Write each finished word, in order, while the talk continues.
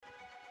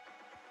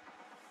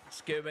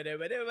Scuba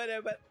dooba dooba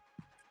dooba.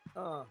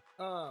 Uh,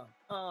 uh,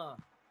 uh.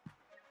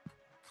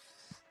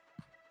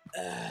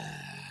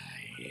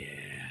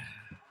 Yeah.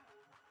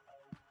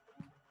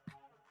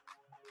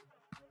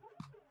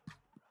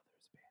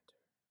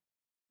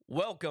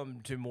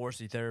 Welcome to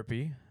Morrissey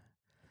Therapy.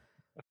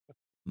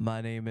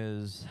 My name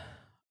is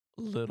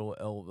Little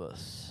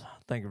Elvis.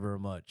 Thank you very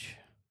much.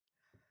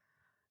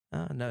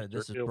 No, Mr.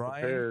 this is Ill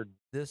Brian. Prepared.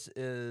 This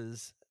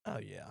is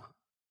yeah.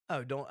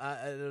 Oh,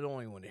 I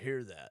don't even want to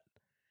hear that.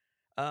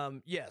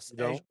 Yes,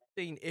 You as don't? you've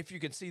seen, if you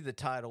can see the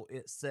title,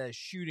 it says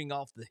shooting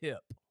off the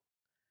hip.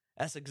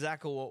 That's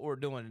exactly what we're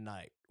doing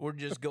tonight. We're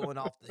just going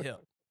off the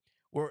hip.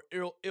 We're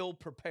ill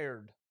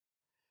prepared.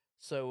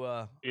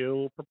 So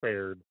Ill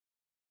prepared.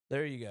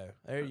 there you go.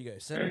 There you go.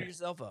 Center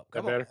yourself up. That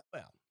Come on. better?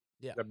 Help out.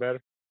 Yeah. That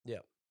better? Yeah.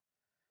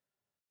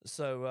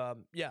 So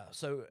yeah.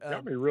 So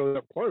Got me really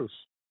up close.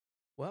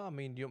 well, I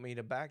mean, do you want me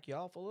to back you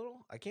off a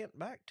little? I can't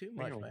back too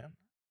much, Damn. man.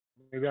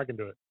 Maybe I can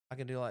do I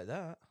can do like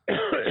that.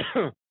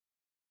 it.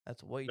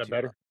 That's way That too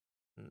better?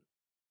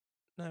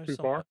 no, Too somewhat.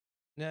 far?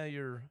 No,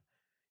 you're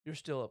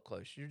still up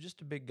close. You're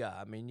just a big guy.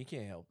 I mean, you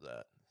can't help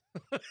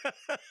that.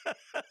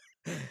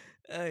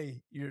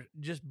 Hey, you're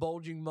just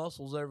bulging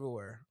muscles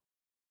everywhere.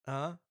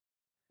 Huh?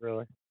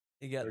 Really?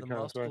 You got What the you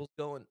trying to say? muscles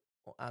going.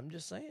 Well, I'm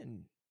just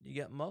saying,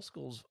 you got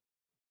muscles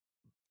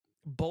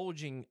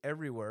bulging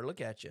everywhere.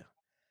 Look at you.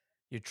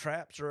 Your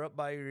traps are up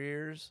by your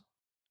ears.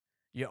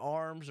 Your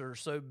arms are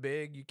so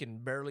big you can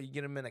barely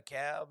get them in a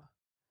cab.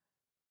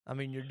 I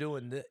mean, you're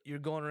doing this. You're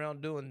going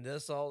around doing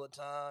this all the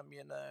time.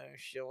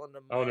 Showing the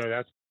Oh muscles. no,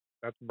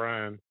 that's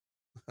Brian.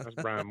 That's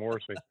Brian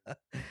Morrissey.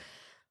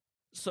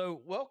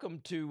 So, welcome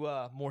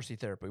to Morrissey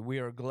Therapy. We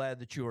are glad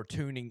that you are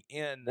tuning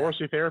in.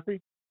 Morrissey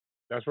Therapy?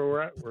 That's where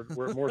we're at?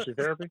 We're at Morrissey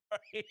Therapy?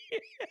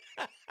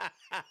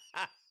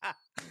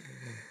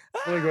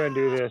 Let me go ahead and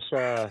do this.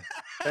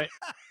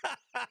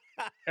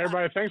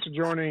 Everybody, thanks for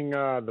joining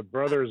the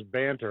Brothers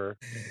Banter.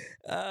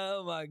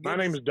 Oh my My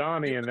name goodness! is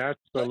Donnie, and that's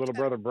Look little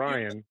brother you're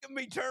Brian. making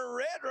me turn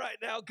red right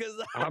now because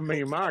I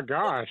mean, my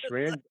gosh,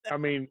 man. I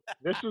mean,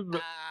 this is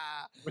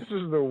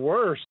the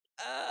worst.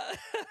 uh,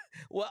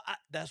 well,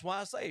 that's why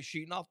I say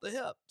shooting off the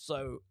hip.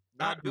 So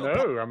I Not do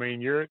no. I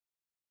mean, you're I,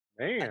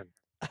 man.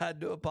 I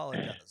do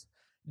apologize.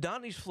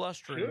 Donnie's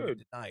flustering me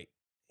Should. tonight.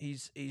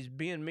 He's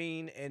being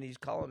mean and he's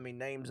calling me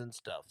names and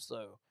stuff.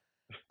 So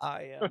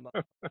I am,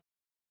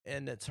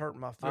 and it's hurting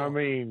my I feelings.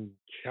 mean,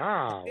 Have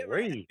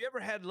golly. you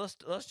ever had? Let's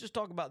just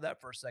talk about that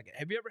for a second.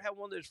 Have you ever had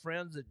one of those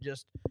friends that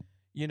just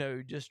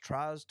just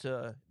tries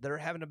to? They're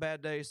having a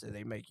bad day, so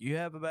they make you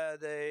have a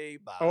bad day.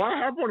 Oh, By I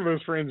have one of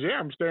those friends. Yeah,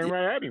 I'm staring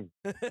right at him.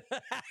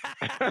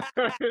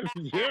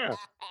 Yeah,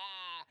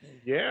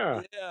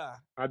 yeah, yeah,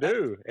 I that's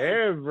do. true.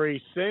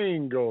 Every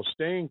single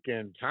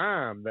stinking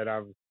time that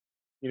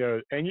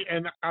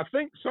and I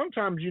think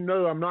sometimes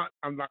I'm not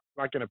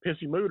like in a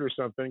pissy mood or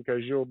something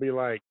because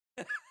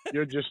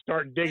you'll just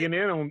start digging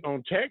in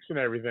on text and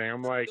everything.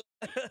 I'm like,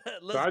 so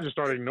let's I just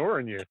start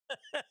ignoring you,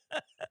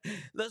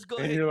 let's go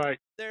and ahead and you're get like,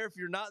 there if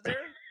you're not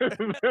there.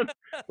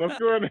 let's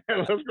go ahead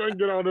and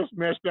get all this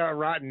messed out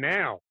right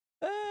now.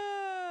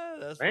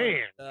 That's funny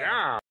Man, stuff.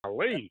 That's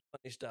golly.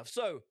 funny stuff.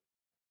 So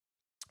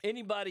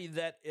anybody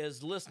that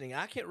is listening,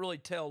 I can't really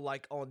tell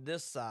like on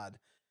this side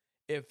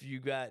if you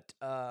got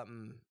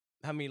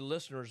how many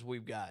listeners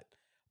we've got.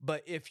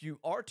 But if you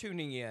are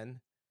tuning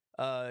in,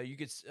 you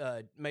could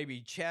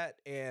maybe chat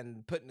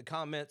and put in the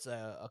comments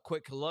a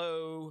quick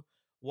hello,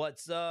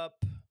 what's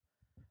up?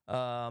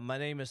 My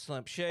name is Slim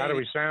How do Shady.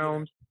 we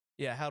sound?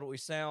 Yeah, how do we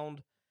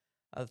sound?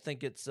 I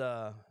think it's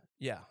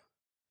yeah.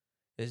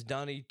 Is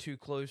Donnie too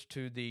close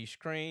to the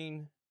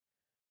screen?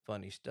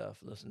 Funny stuff.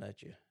 Listen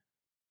at you.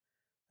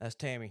 That's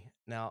Tammy.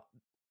 Now,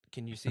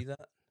 can you see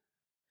that?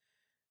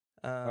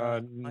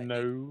 Might need.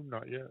 No,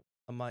 not yet.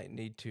 I might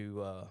need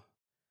to Oh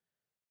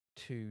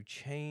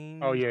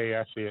change.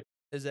 yeah, I see it.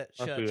 Is that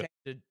I see it.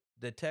 change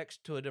the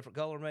text to a different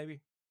color? Maybe.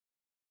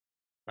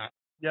 I,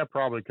 yeah,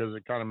 probably because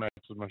it kind of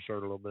matches my shirt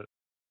a little bit.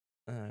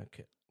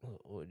 Okay.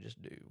 We'll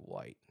just do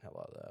white. How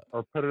about that?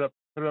 Or put it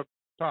up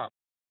top.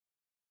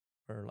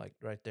 Or like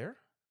right there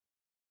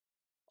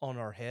on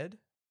our head,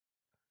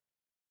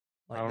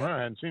 I like don't know. that.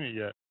 I hadn't seen it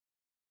yet.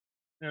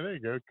 Yeah, there you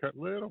go. Cut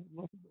little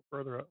bit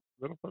further up.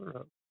 Little further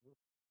up.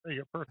 There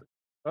you go. Perfect.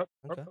 Up,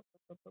 up, Okay.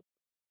 up,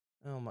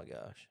 Oh my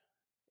gosh.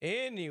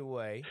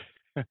 Anyway,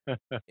 up.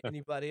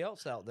 anybody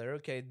else out there?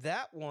 Okay,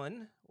 that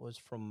one was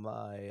from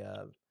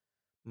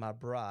my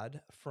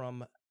bride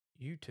from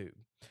YouTube.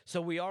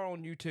 So we are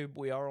on YouTube.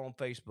 We are on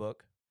Facebook.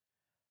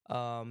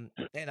 And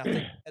I think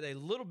we had a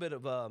little bit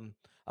of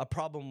a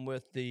problem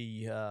with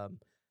the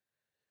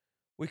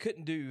we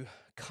couldn't do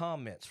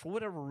comments for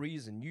whatever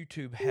reason.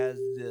 YouTube has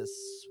this.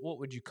 What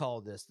would you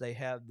call this? They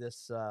have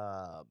this.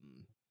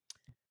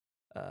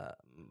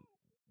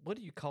 What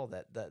do you call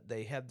that? That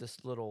they have this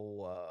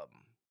little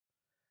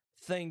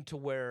thing to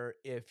where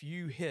if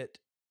you hit,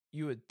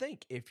 you would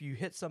think if you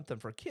hit something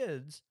for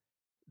kids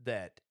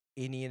that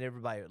any and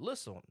everybody would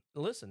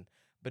listen.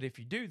 But if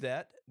you do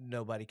that,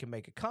 nobody can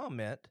make a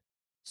comment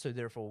so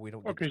therefore we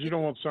don't Well, get to because you see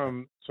don't it.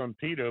 want some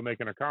pedo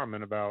making a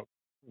comment about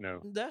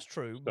That's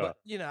true, stuff.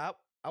 but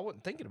I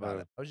wasn't thinking about So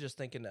it. I was just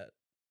thinking that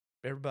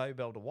everybody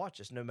be able to watch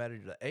us, no matter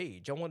the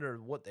age. I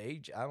wonder what the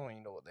age. I don't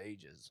even know what the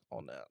age is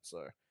on that.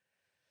 So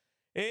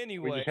we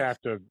anyway, just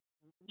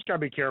gotta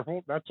be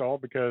careful. That's all,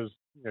 because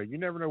you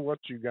never know what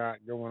you got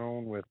going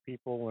on with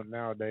people and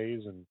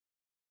nowadays, and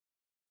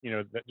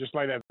that, just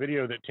like that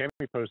video that Tammy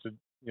posted.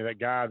 That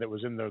guy that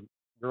was in the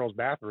girl's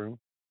bathroom.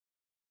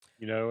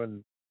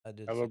 And I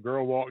did that see. little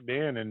girl walked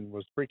in and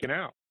was freaking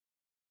out.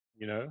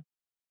 You know,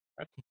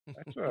 that's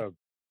that's a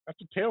that's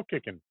a tail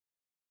kicking.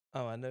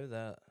 Oh, I know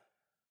that.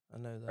 I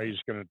know Are you that.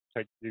 just gonna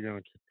take? You're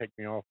gonna take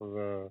me off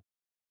of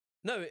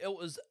No, it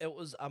was. It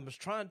was. I was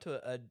trying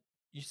to.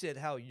 You said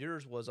how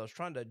yours was. I was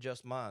trying to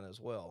adjust mine as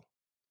well.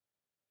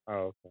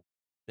 Oh, okay.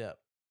 Yeah,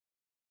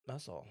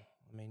 that's all.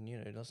 I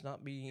mean, let's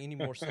not be any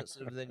more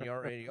sensitive than you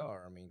already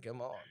are. I mean,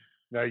 come on.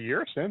 Now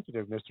you're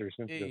sensitive, Mister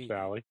Sensitive Hey,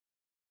 Sally.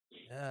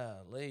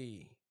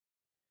 Lee.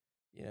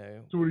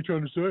 So what are you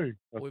trying to say?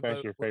 That's We that's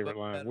both your we both favorite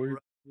line. had a What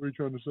are you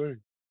trying to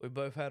we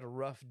both had a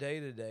rough day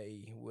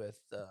today with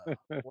say?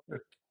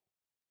 work,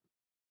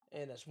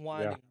 and it's Yeah.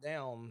 winding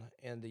down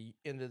in the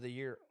end of the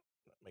year.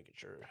 Making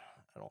sure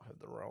I don't have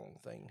the wrong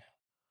thing.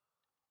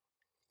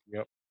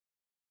 Yep.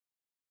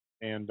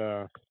 And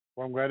well,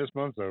 I'm glad this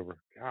month's over.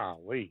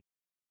 Golly.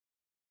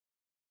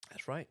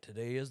 That's right.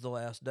 Today is the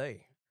last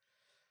day.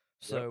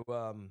 Yep.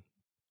 So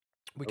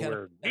we kind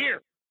of Nowhere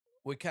near.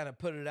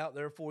 put it out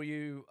there for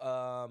you.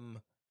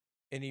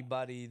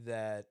 Anybody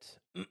that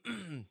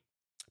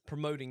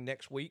promoting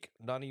next week,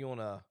 Donnie, you want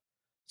to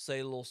say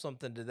a little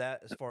something to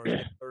that as far as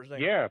next Thursday?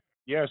 Yeah.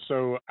 Yeah.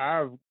 So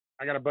I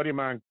got a buddy of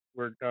mine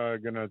we're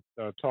gonna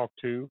talk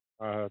to.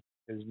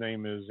 His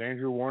name is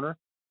Andrew Warner,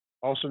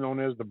 also known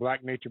as the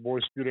Black Nature Boy,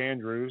 Scoot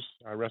Andrews.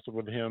 I wrestled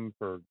with him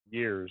for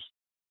years.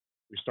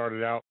 We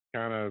started out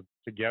kind of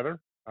together,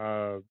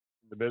 the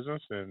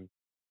business, and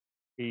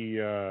he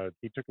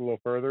took a little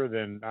further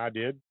than I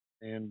did,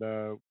 and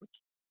which,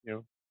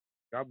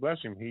 God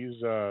bless him.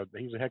 He's a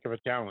heck of a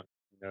talent.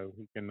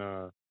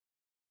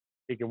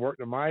 He can work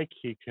the mic.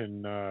 He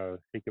can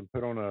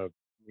put on a.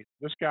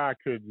 This guy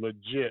could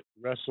legit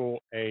wrestle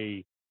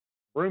a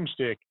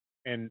broomstick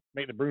and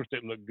make the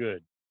broomstick look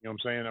good. You know what I'm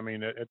saying? I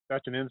mean,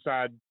 that's an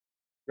inside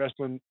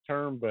wrestling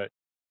term, but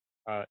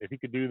if he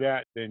could do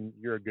that, then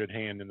you're a good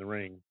hand in the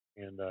ring,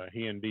 and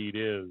he indeed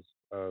is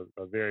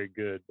a very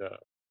good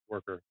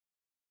worker.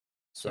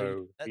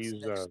 So So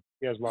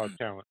he has a lot of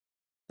talent.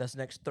 that's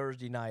next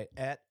Thursday night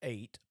at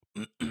 8.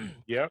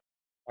 Yep.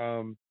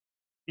 Um,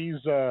 he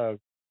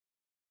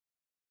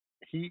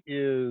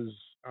is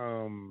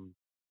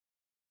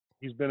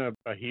he's been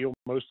a heel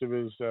most of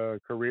his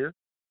career,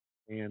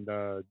 and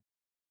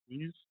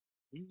he's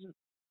he's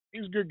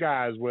he's a good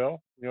guy as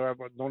well. I've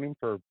known him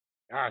for,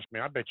 gosh,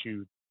 man, I bet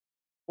you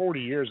 40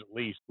 years at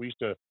least. We used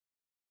to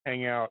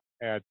hang out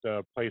at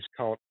a place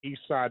called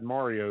Eastside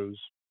Mario's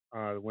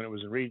when it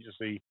was in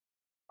Regency.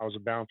 I was a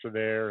bouncer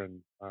there, and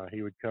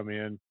he would come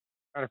in.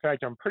 Matter of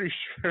fact, I'm pretty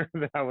sure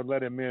that I would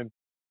let him in.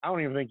 I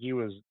don't even think he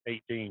was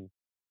 18,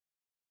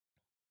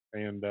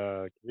 and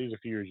he's a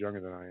few years younger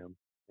than I am.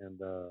 And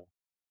we,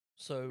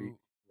 So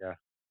yeah,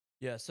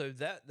 yeah, so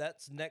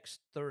that's next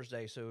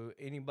Thursday. So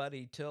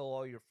anybody tell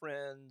all your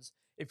friends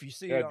if you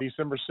see yeah,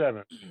 December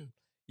 7th.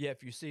 yeah,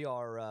 if you see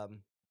our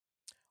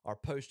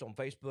post on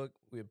Facebook,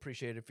 we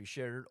appreciate it if you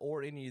share it,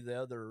 or any of the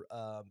other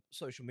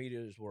social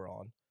medias we're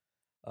on.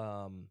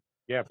 Um,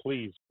 Yeah,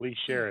 please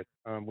share it.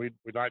 We'd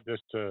like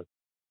to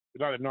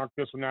knock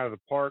this one out of the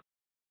park.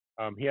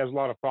 He has a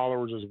lot of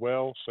followers as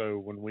well, so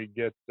when we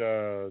get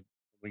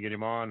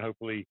him on,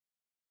 hopefully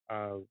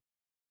uh,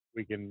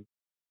 we can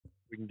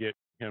get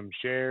him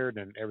shared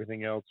and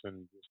everything else,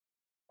 and just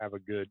have a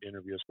good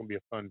interview. It's going to be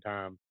a fun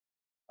time.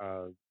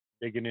 Uh,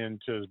 Digging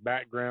into his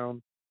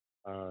background,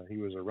 he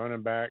was a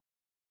running back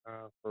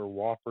for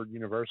Wofford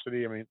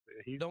University. I mean,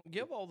 don't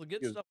give all the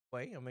good is. stuff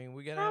away. I mean,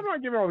 we gotta I'm have.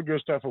 not giving all the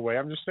good stuff away.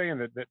 I'm just saying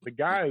that the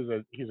guy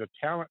he's a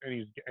talent,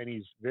 and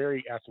he's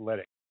very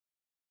athletic,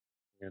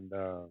 and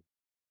Yeah,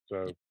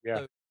 so yeah.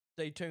 so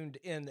stay tuned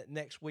in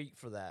next week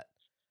for that.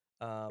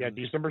 Yeah, Um,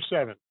 December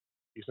 7th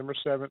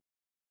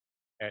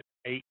at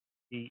 8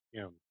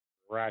 p.m.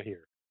 right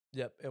here.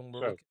 yep, and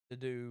we're So looking to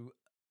do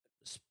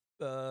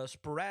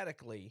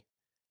sporadically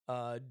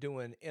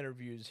doing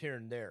interviews here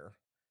and there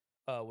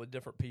with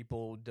different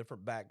people,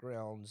 different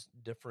backgrounds,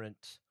 different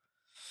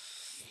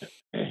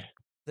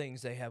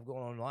things they have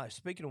going on in life.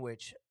 Speaking of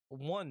which,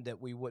 one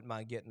that we wouldn't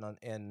mind getting on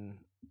and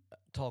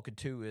talking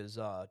to is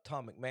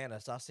Tom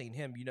McManus. I seen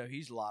him.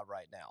 He's live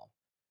right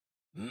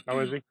now. oh,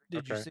 is he?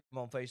 Did you Okay. see him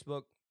on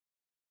Facebook?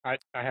 I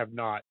have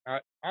not. I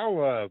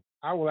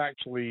will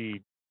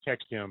actually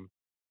text him.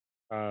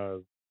 Uh,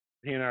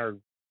 he and I are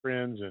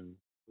friends, and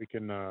we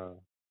can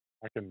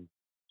I can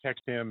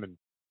text him and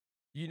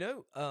You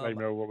know, let him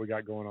um, know what we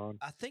got going on.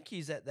 I think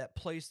he's at that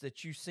place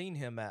that you seen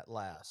him at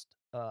last.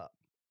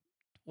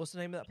 What's the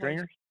name of that place?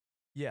 Stringers,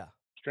 Yeah,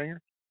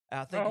 Stringer.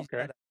 I think Oh, he's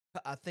okay. at.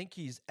 I think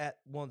he's at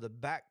one of the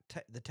back,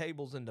 the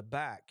tables in the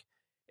back,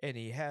 and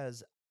he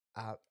has.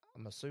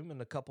 I'm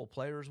assuming a couple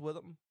players with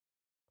them,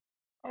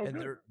 Oh, and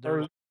good.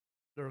 they're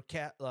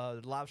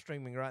live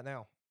streaming right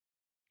now.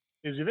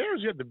 Is he there? Or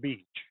is he at the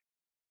beach?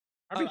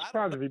 I'd be I don't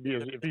surprised know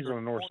if he's on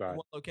the north more than side.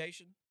 one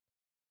location.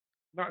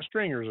 Not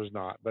Stringers is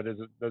not, but does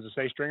it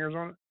say Stringers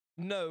on it?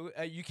 No,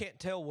 you can't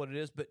tell what it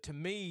is. But to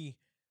me,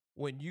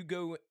 when you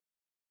go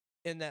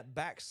in that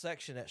back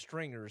section at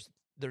Stringers,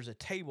 there's a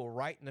table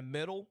right in the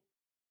middle,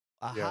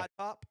 a high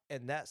top,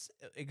 and that's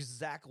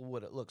exactly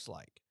what it looks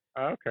like.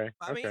 Okay.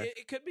 I mean, Okay.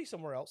 it could be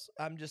somewhere else.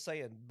 I'm just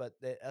saying, but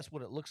that's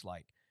what it looks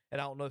like. And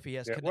I don't know if he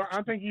has Yeah. Well, I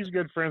connection. think he's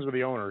good friends with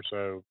the owner,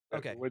 so it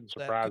Okay, wouldn't so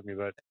that surprise me.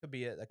 But could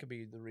be it. That could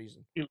be the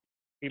reason.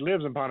 he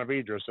lives in Ponte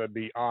Vedra, so it'd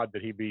be odd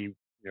that he'd be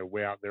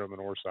way out there on the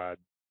north side,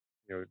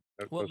 Well,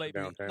 close to maybe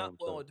not. downtown.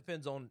 Well, So it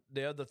depends on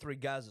the other three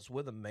guys that's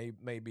with him.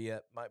 Might be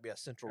at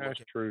Central that's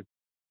looking. true.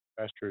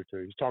 That's true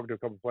too. He's talking to a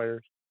couple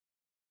players.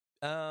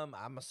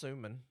 I'm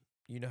assuming.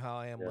 You know how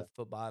I am with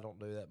football. I don't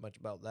know that much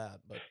about that,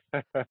 but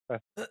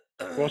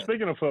Well,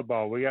 speaking of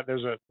football,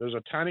 there's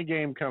a tiny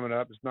game coming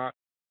up. It's not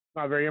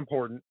very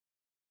important,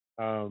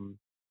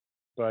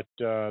 but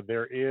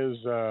there is.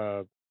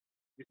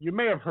 You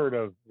may have heard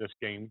of this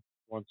game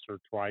once or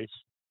twice.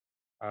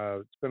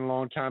 It's been a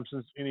long time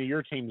since any of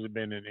your teams have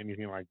been in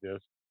anything like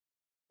this,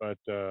 but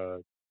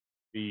the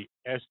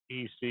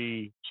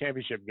SEC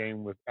championship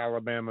game with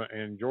Alabama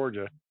and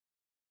Georgia,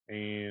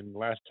 and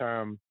last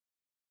time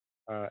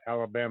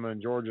Alabama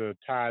and Georgia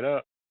tied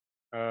up,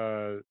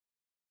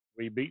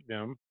 we beat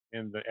them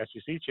in the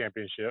SEC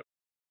championship.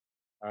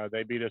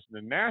 They beat us in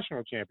the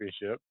national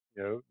championship.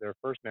 Their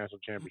first national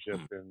championship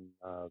in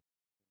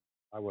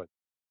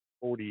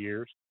 40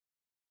 years.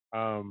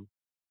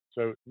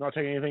 So not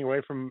taking anything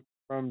away from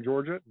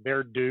Georgia,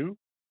 they're due.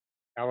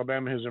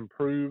 Alabama has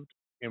improved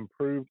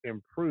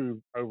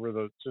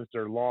over since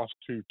their loss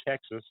to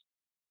Texas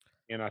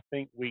in I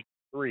think week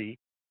 3.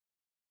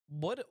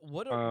 What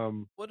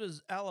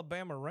is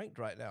Alabama ranked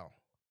right now?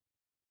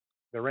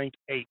 They're ranked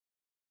 8th.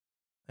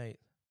 8th.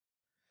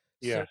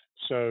 Yeah.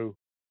 So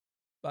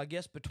I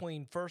guess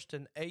between 1st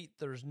and 8th,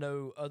 there's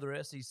no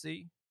other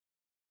SEC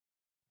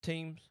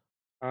teams.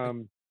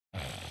 No,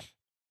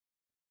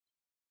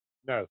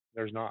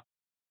 there's not.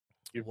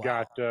 You've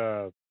wow.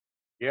 got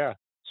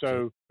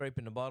So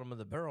scraping the bottom of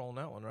the barrel on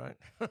that one, right?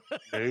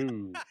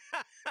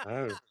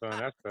 no, son,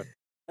 that's the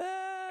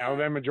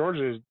Alabama,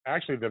 Georgia is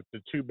actually the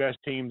two best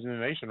teams in the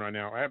nation right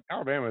now.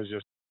 Alabama is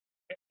just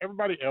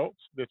everybody else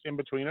that's in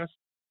between us.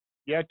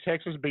 Yeah,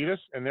 Texas beat us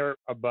and they're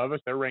above us.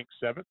 They're ranked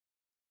 7th.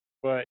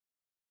 But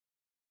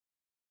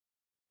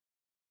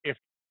if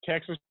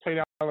Texas played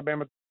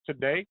Alabama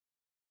today,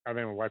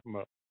 Alabama would wipe them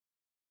up.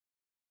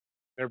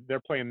 They're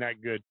playing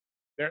that good.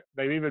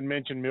 They've even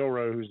mentioned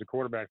Milroe, who's the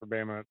quarterback for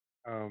Bama,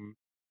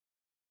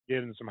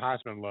 getting some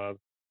Heisman love.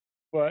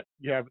 But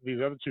you have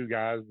these other two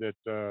guys that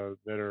are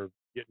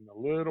getting a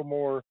little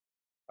more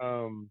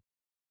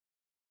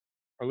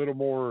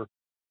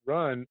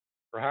run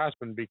for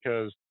Heisman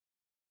because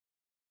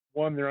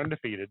one, they're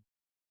undefeated.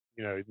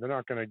 They're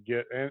not going to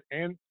get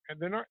and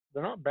they're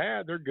not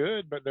bad. They're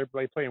good, but they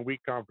play in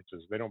weak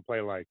conferences. They don't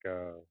play like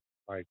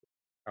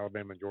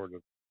Alabama and Georgia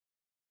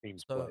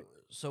teams play.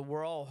 So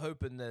we're all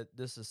hoping that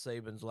this is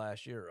Saban's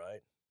last year,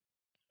 right?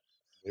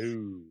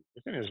 Ooh,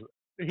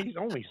 he's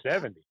only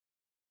 70.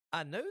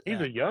 I know that.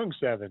 He's a young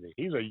 70.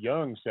 He's a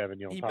young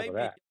 70 on top of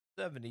that.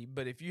 70,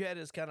 but if you had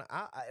his kind of,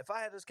 if I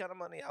had this kind of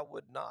money, I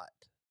would not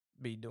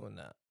be doing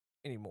that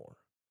anymore.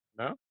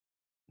 No.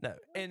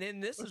 And then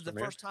this is the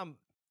first time.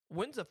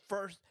 When's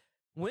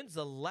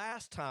the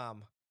last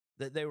time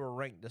that they were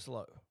ranked this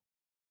low?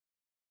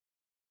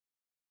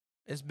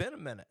 It's been a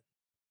minute.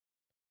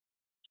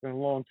 It's been a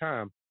long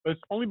time, but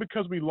it's only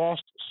because we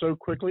lost so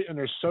quickly, and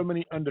there's so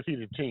many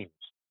undefeated teams.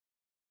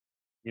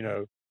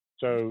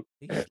 So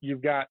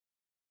you've got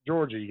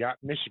Georgia, you got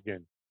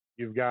Michigan,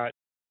 you've got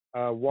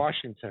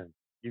Washington,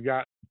 you've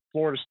got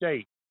Florida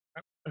State.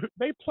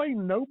 They play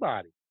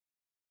nobody.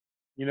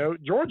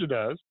 Georgia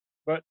does,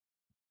 but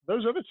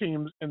those other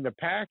teams in the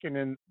Pac and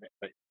in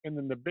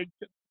the Big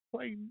Ten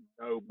play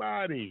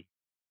nobody.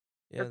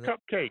 Yeah, they're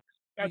cupcakes.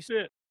 That's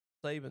it.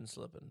 Saban's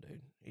slipping,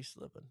 dude. He's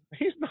slipping.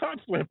 He's not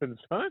slipping,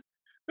 son.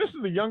 This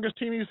is the youngest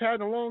team he's had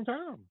in a long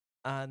time.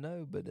 I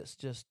know, but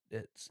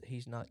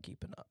he's not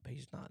keeping up.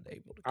 He's not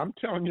able to. I'm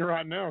telling you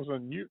right now,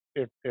 son.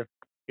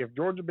 If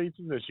Georgia beats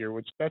him this year,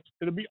 which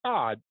it'll be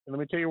odd, and let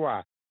me tell you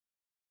why.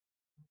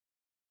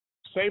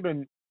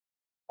 Saban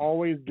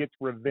always gets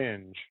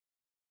revenge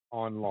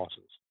on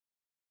losses.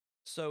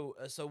 So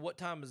what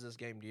time is this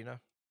game? Do you know?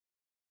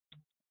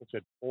 It's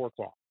at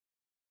 4:00,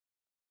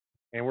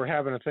 and we're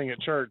having a thing at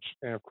church,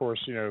 and of course,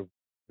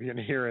 being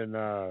here in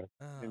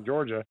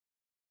Georgia,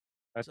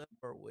 that's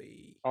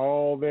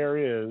all there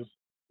is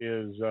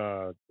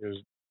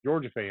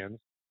Georgia fans,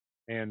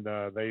 and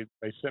they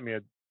sent me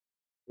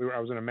I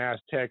was in a mass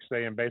text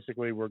saying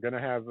basically we're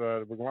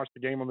gonna watch the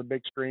game on the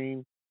big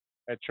screen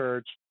at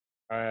church.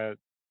 You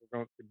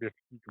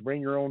can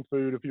bring your own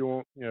food if you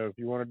want, if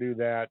you want to do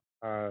that.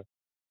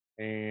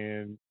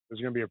 And there's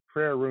going to be a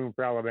prayer room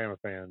for Alabama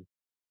fans.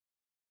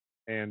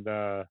 And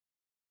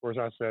course,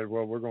 I said,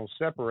 well, we're going to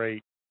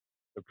separate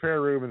the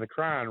prayer room and the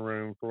crying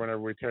room for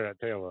whenever we tear that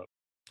tail up.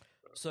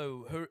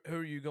 So who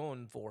are you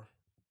going for?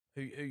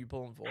 Who you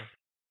pulling for?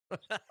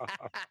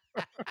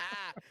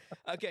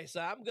 Okay,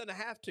 so I'm gonna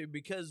have to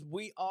because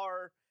we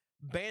are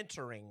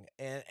bantering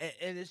and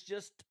it's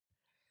just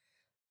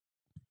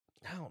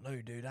I don't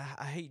know, dude.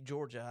 I hate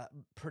Georgia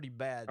pretty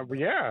bad.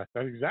 Yeah,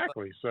 that's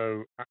exactly.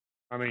 So,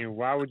 I mean,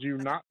 why would you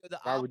not?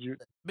 Why would you?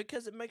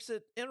 Because it makes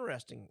it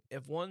interesting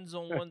if one's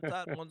on one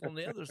side and one's on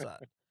the other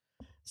side.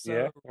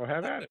 Yeah, So, well,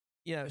 have at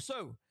it.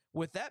 So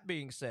with that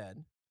being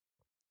said,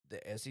 the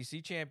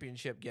SEC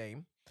championship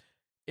game,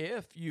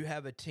 if you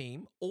have a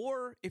team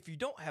or if you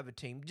don't have a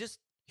team, just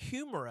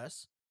humor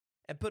us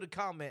and put a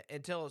comment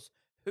and tell us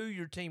who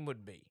your team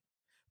would be.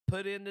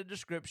 Put in the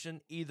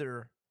description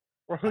either.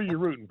 Or who you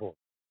rooting for?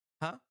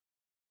 Huh?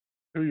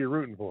 Who you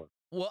rooting for?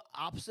 Well,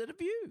 opposite of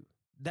you.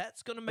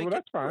 That's going to make well,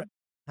 that's fine.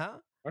 Huh?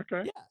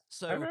 Okay. Yeah.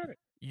 So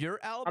you're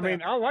Alabama. I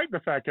mean, I like the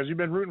fact because you've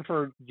been rooting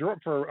for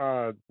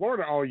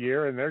Florida all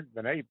year, and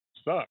they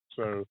suck.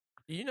 So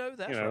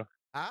that's right.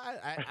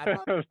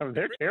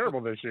 they're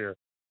terrible this year.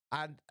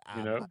 I'm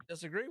not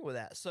disagreeing with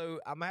that.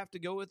 So I'm gonna have to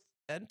go with.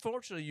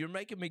 Unfortunately, you're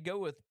making me go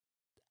with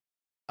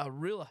a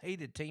real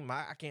hated team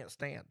I can't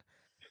stand.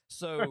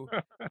 So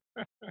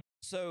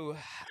so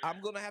I'm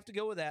gonna have to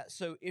go with that.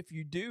 So if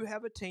you do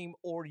have a team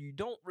or you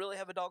don't really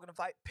have a dog in the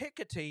fight, pick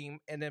a team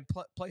and then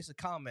place a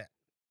comment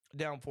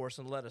down for us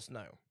and let us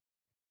know.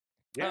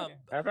 Yeah,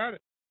 have at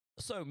it.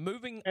 So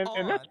moving on,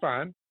 and that's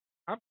fine.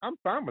 I'm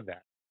fine with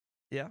that.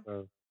 Yeah.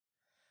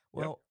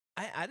 Well,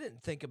 I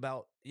didn't think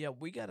about. Yeah,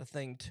 we got a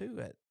thing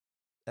too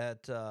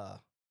at I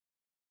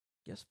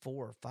guess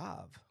 4 or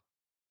 5.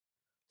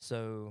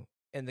 So,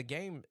 and the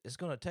game is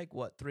going to take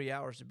 3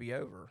 hours to be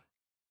over.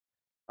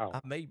 Oh,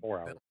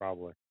 4 hours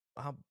probably.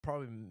 I'll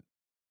probably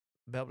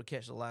be able to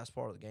catch the last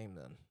part of the game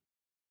then.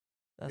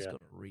 That's going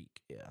to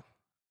reek. Yeah.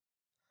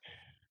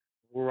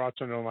 We're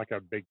watching on like a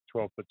big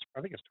 12-foot.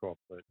 I think it's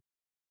 12-foot,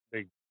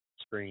 big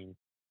screen.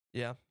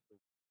 Yeah.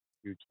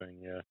 Huge thing.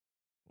 Yeah.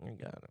 You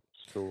got it.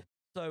 Cool.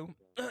 So,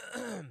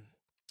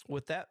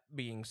 with that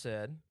being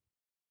said,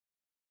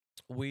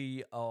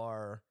 we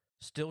are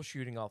still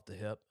shooting off the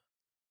hip,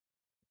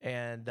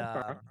 and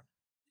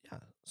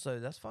so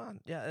that's fine.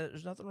 Yeah,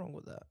 there's nothing wrong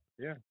with that.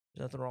 Yeah,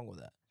 there's nothing wrong with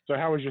that. So,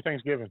 how was your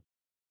Thanksgiving?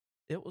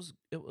 It was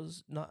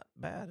not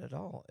bad at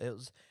all. It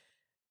was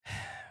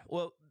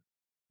well,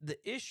 the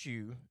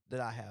issue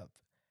that I have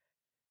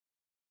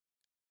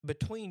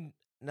between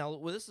now.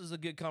 Well, this is a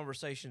good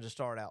conversation to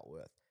start out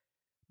with.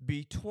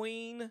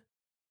 Between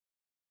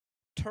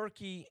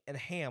turkey and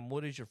ham,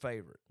 what is your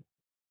favorite?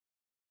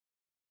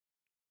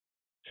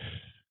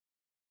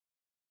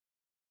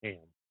 Ham.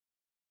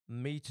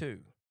 Me too.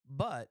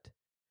 But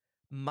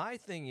my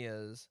thing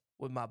is,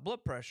 with my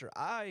blood pressure,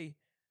 I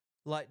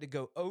like to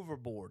go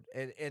overboard,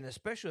 and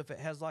especially if it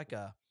has like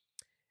a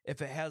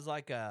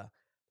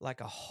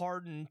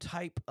hardened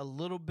type a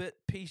little bit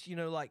piece,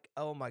 like,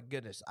 oh my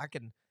goodness, I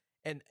can,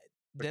 and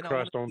then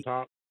crust on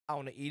top. I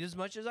want to eat as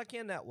much as I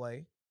can that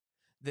way.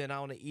 Then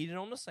I want to eat it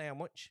on the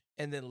sandwich,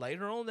 and then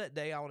later on that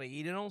day I want to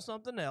eat it on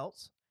something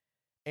else.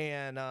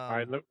 And all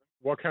right, look,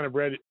 what kind of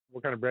bread do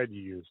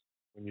you use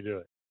when you do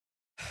it?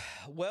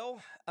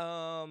 Well,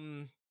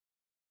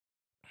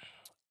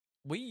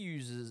 we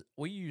use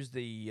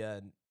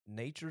the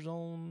Nature's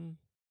Own.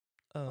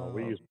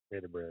 We use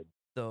potato bread.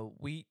 The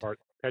wheat.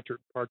 Partridge.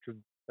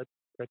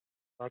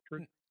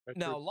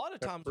 Now, a lot of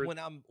times when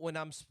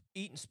I'm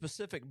eating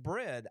specific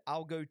bread,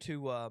 I'll go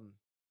to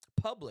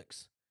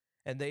Publix,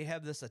 and they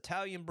have this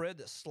Italian bread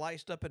that's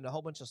sliced up into a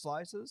whole bunch of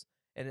slices,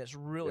 and it's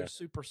really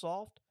super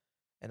soft.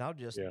 And I'll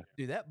just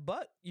do that.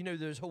 But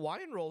those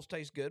Hawaiian rolls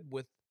taste good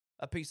with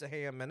a piece of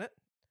ham in it.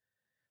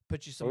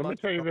 Put you some. Let me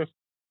tell you this.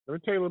 Let me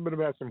tell you a little bit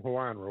about some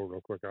Hawaiian roll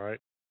real quick. All right.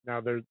 Now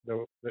there's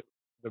the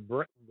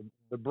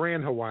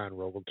brand Hawaiian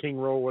roll, the King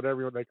roll,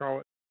 whatever they call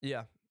it.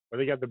 Yeah. But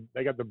they got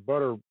the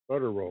butter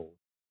roll.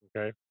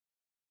 Okay.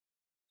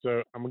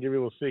 So I'm gonna give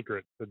you a little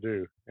secret to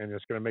do, and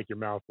it's gonna make your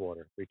mouth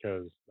water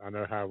because I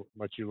know how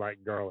much you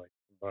like garlic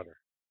and butter.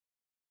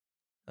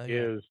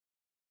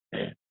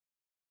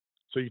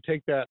 So you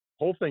take that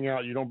whole thing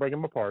out, you don't break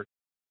them apart,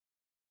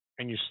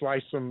 and you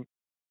slice them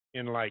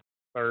in like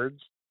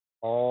thirds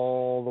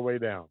all the way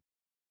down.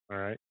 All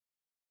right.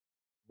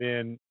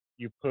 Then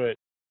you put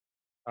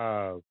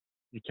you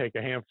take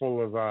a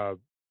handful of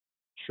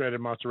shredded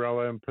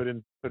mozzarella and put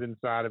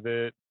inside of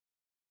it.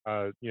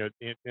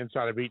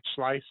 Inside of each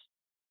slice.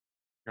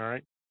 All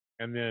right.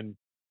 And then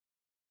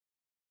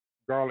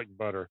garlic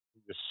butter.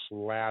 You just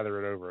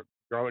slather it over it.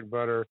 Garlic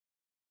butter.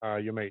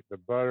 You make the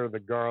butter, the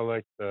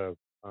garlic, the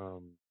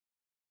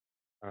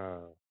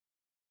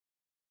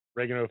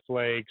oregano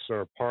flakes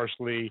or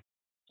parsley,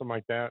 something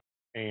like that,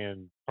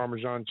 and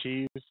Parmesan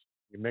cheese.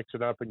 You mix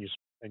it up and you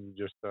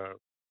just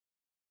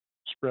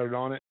spread it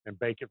on it and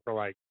bake it for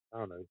like, I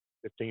don't know,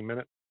 15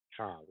 minutes.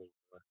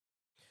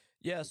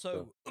 Yeah.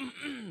 So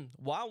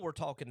while we're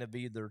talking of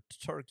either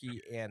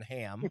turkey and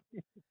ham,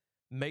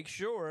 make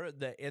sure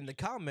that in the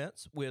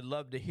comments we'd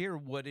love to hear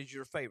what is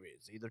your favorite.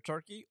 It's either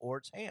turkey or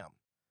it's ham.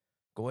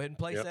 Go ahead and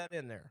place Yep. that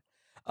in there.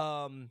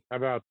 How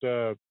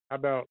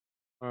about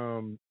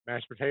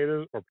mashed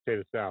potatoes or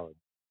potato salad?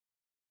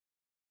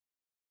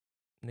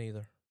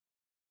 Neither.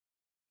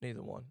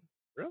 Neither one.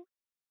 Really?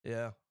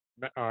 Yeah.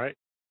 All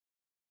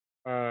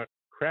right.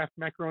 Kraft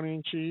macaroni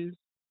and cheese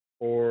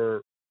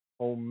or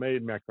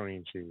homemade macaroni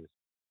and cheese?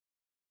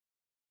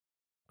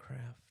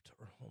 Craft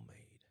or homemade?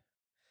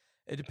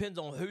 It depends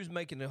on who's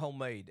making the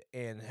homemade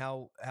and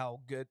how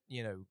good,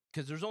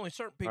 because there's only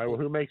certain All right. people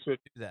Well, who makes it?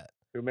 who do that.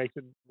 Who makes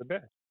it the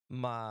best?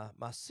 My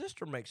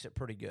sister makes it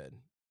pretty good.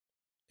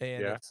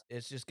 And Yeah.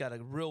 it's just got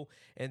a real,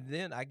 and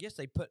then I guess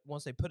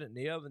once they put it in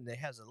the oven, it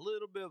has a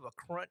little bit of a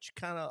crunch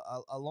kind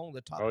of along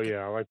the top. Oh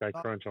yeah, I like that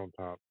crunch on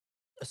top.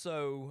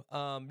 So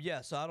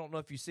yeah, so I don't know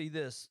if you see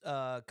this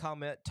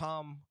comment.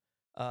 Tom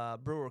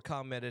Brewer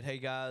commented, "Hey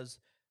guys,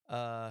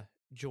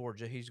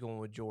 Georgia. He's going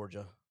with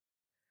Georgia.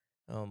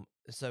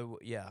 So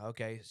yeah,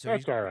 okay. So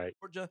That's he's all going right.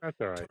 with Georgia, That's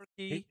all right.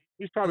 turkey.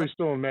 He's probably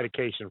still on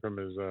medication from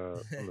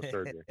the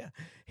surgery.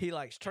 He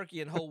likes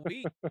turkey and whole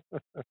wheat,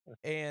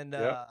 and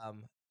Yep.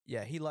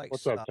 yeah,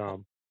 What's up,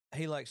 Tom?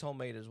 he likes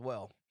homemade as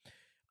well.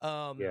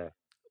 Yeah.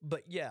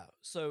 But yeah,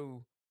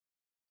 so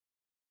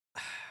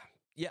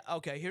yeah,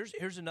 okay.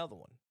 Here's another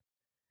one.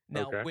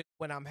 Now, Okay.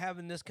 when I'm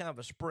having this kind of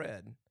a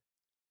spread,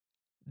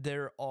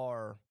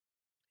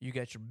 you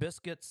got your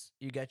biscuits,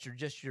 you got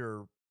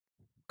your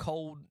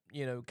cold,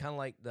 kind of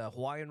like the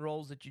Hawaiian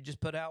rolls that you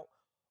just put out,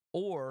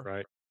 or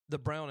Right. the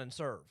brown and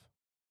serve.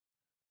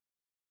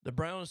 The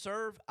brown and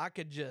serve, I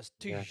could just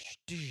Yeah.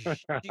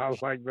 I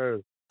like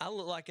those. I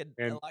look like And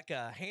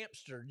a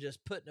hamster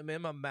just putting them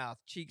in my mouth,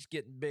 cheeks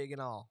getting big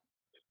and all.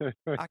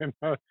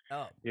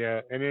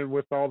 yeah, and then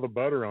with all the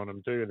butter on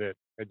them too, that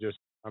it just,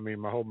 I mean,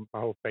 my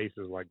whole face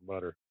is like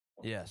butter.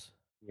 Yes.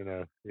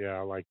 Yeah,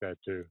 I like that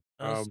too.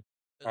 Uh,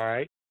 All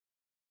right.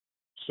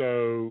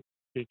 So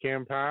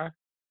pecan pie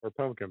or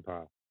pumpkin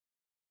pie?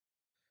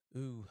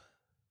 Ooh.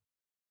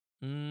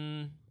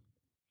 Mm.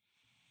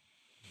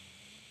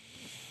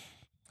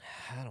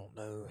 I don't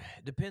know.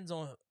 It depends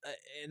on,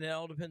 and it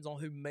all depends on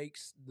who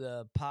makes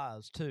the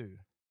pies too.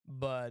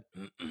 But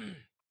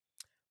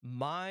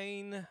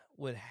mine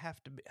would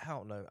have to be. I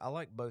don't know. I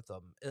like both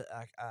of them.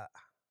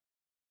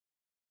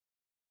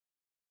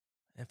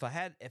 If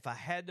I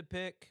had to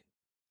pick,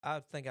 I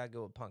think I'd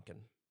go with pumpkin.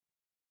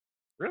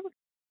 Really?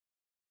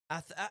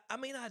 I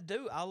mean, I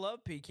do. I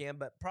love pecan,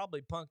 but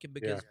probably pumpkin Yeah.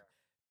 because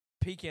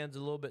pecan's a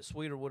little bit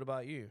sweeter. What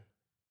about you?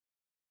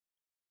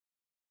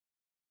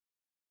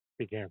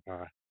 Pecan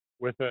pie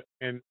with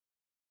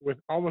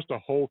almost a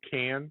whole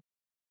can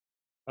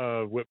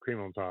of whipped cream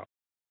on top.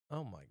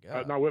 Oh my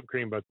god! Not whipped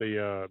cream, but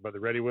the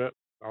Ready Whip,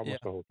 Yeah.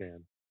 almost a whole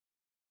can.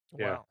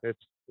 Yeah, Wow.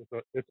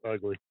 it's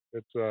ugly.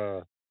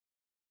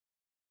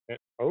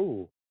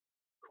 Oh,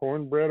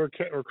 cornbread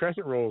or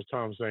crescent rolls.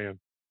 Tom's saying.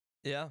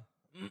 Yeah.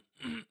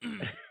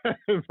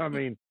 I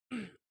mean,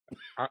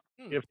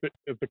 if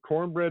the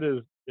cornbread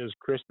is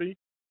crispy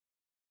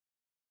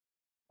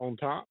on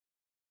top,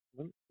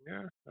 then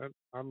yeah,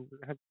 I'm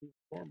gonna have to eat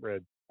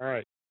cornbread. All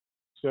right.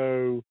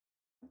 So,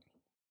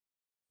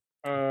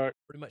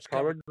 Pretty much covered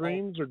collard all.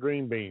 greens or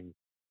green beans?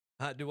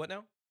 Do what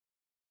now?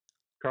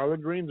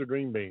 Collard greens or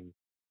green beans?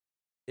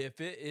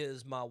 If it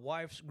is my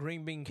wife's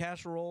green bean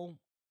casserole,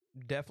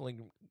 definitely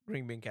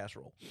green bean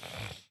casserole,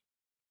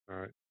 All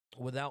right.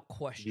 without You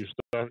question. do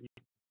stuff.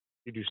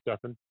 You do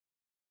stuffing.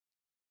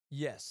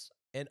 Yes,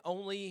 and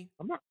only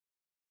I'm not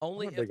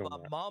if big on my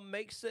that. mom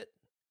makes it,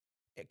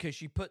 because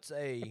she puts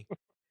a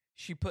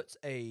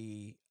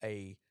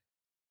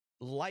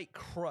light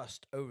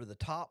crust over the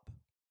top.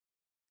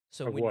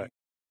 So Of when what? you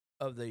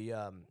of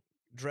the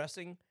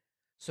dressing,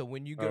 so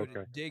when you go to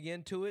Okay. dig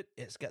into it,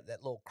 it's got that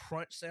little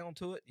crunch sound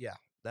to it. Yeah,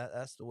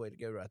 that's the way to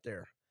go right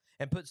there.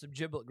 And put some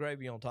giblet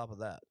gravy on top of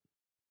that.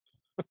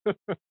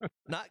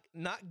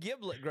 Not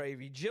giblet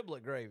gravy,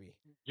 giblet gravy.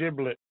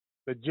 Giblet.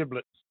 The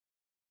giblets.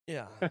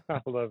 Yeah.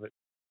 I love it.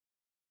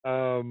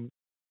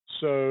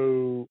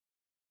 So,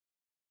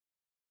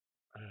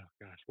 oh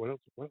gosh, what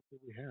else? What did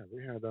we have?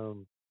 We had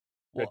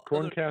Well,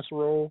 corn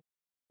casserole.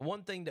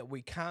 one thing that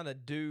we kind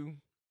of do,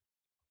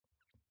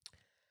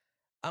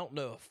 I don't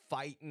know if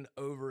fighting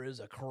over is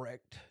a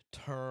correct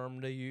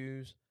term to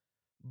use,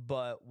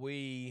 but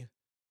my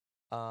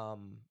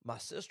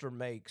sister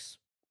makes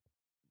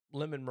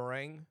lemon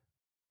meringue,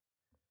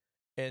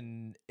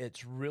 and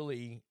it's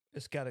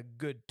got a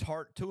good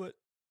tart to it.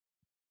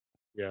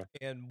 Yeah.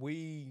 And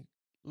we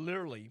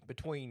literally,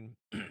 between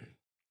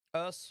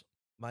us,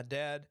 my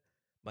dad,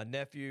 my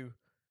nephew,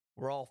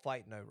 we're all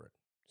fighting over it.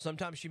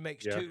 Sometimes she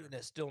makes Yeah. two, and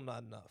it's still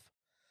not enough.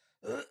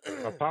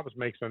 My pops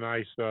makes a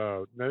nice.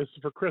 Now this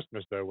is for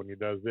Christmas though when he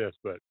does this,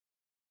 but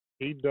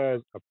he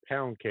does a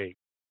pound cake.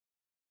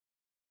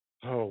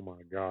 Oh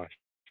my gosh,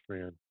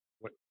 man!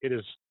 It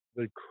is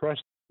the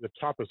crust. The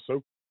top is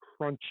so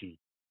crunchy.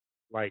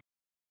 Like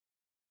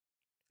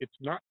it's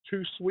not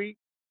too sweet,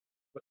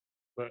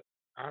 but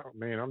I don't,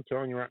 man, I'm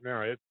telling you right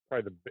now, it's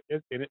probably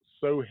and it's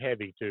so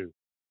heavy too.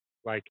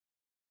 Like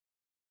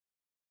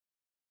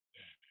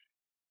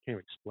can't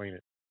explain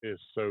it. It is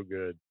so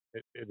good.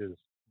 It is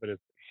but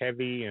it's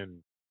heavy and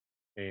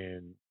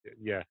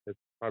yeah, it's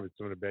probably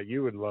some of the best.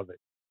 You would love it.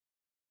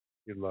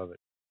 You'd love it.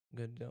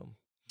 Good deal.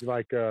 You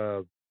like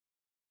we're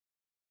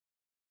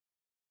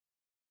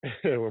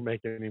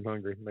making him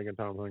hungry, making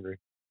Tom hungry.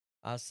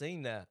 I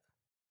seen that.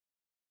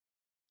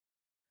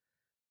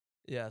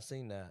 Yeah, I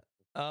seen that.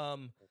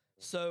 Um,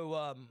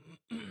 so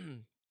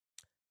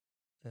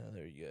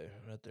there you go,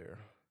 right there.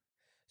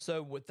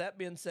 So with that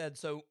being said,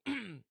 so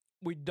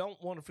we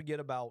don't want to forget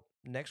about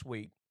next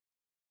week.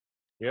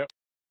 Yep.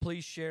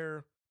 Please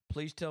share.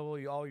 Please tell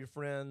all your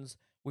friends.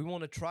 We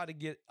want to try to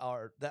get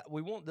our that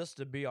we want this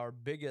to be our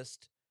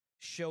biggest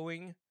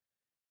showing,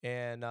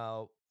 and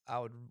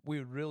we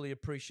would really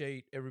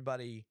appreciate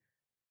everybody,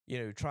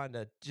 trying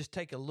to just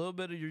take a little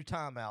bit of your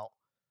time out.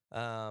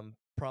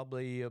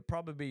 Probably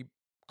be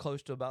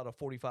close to about a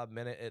 45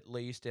 minute at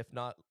least, if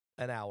not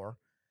an hour,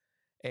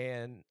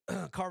 and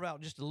carve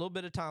out just a little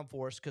bit of time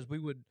for us because we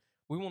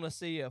want to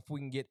see if we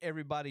can get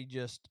everybody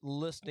just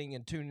listening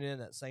and tuning in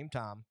at the same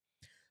time.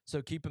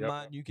 So keep in Yep.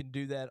 mind you can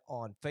do that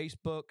on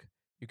Facebook,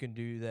 you can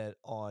do that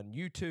on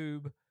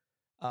YouTube,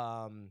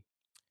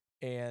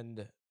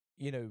 and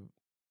you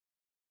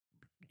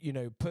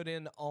know put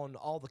in on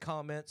all the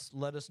comments.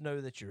 Let us know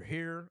that you're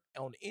here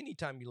on any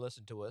time you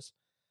listen to us.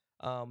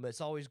 It's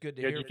always good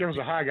to Yeah, hear. just give us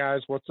a hi,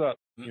 guys. What's up?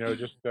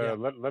 Just Yeah.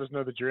 let us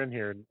know that you're in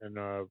here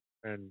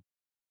and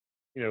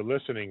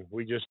listening.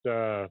 We just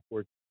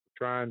we're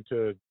trying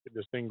to get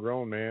this thing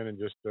growing, man, and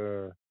just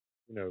do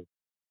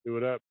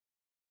it up.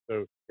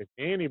 So if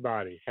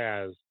anybody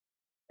has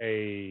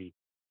a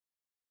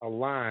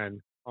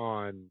line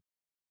on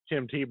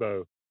Tim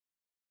Tebow,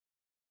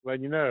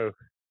 letting you know, if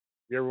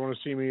you ever want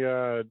to see me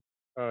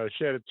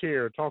shed a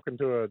tear talking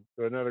to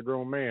another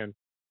grown man,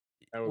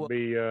 that would Well,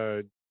 be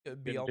it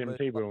would be getting Tim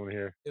almost like, Tebow in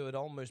here. it would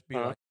almost be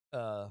Huh?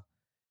 like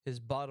his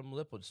bottom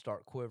lip would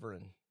start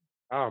quivering.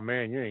 Oh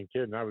man, you ain't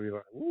kidding. I'd be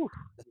like, woo,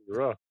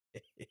 rough,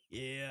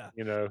 Yeah,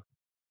 you know.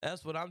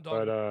 that's what I'm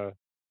But talking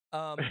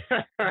about.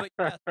 But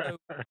yeah, so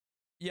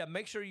yeah,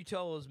 make sure you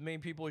tell as many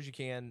people as you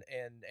can,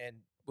 and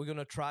we're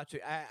gonna try to.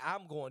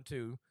 I'm going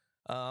to.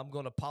 I'm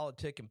going to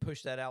politic and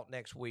push that out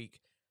next week.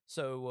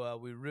 So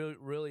we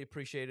really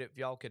appreciate it if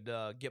y'all could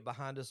get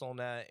behind us on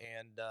that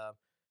and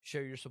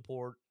share your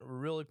support.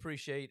 Really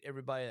appreciate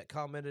everybody that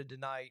commented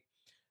tonight.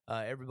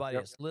 Everybody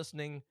yep, that's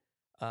listening.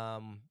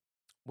 Um,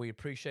 we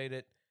appreciate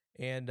it,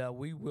 and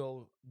we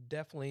will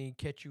definitely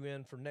catch you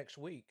in for next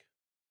week.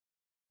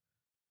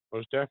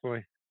 most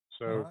definitely.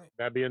 All So right.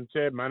 that being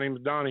said, my name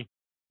is Donnie.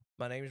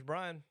 My name is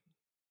Brian.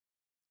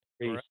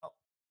 We're Peace. out.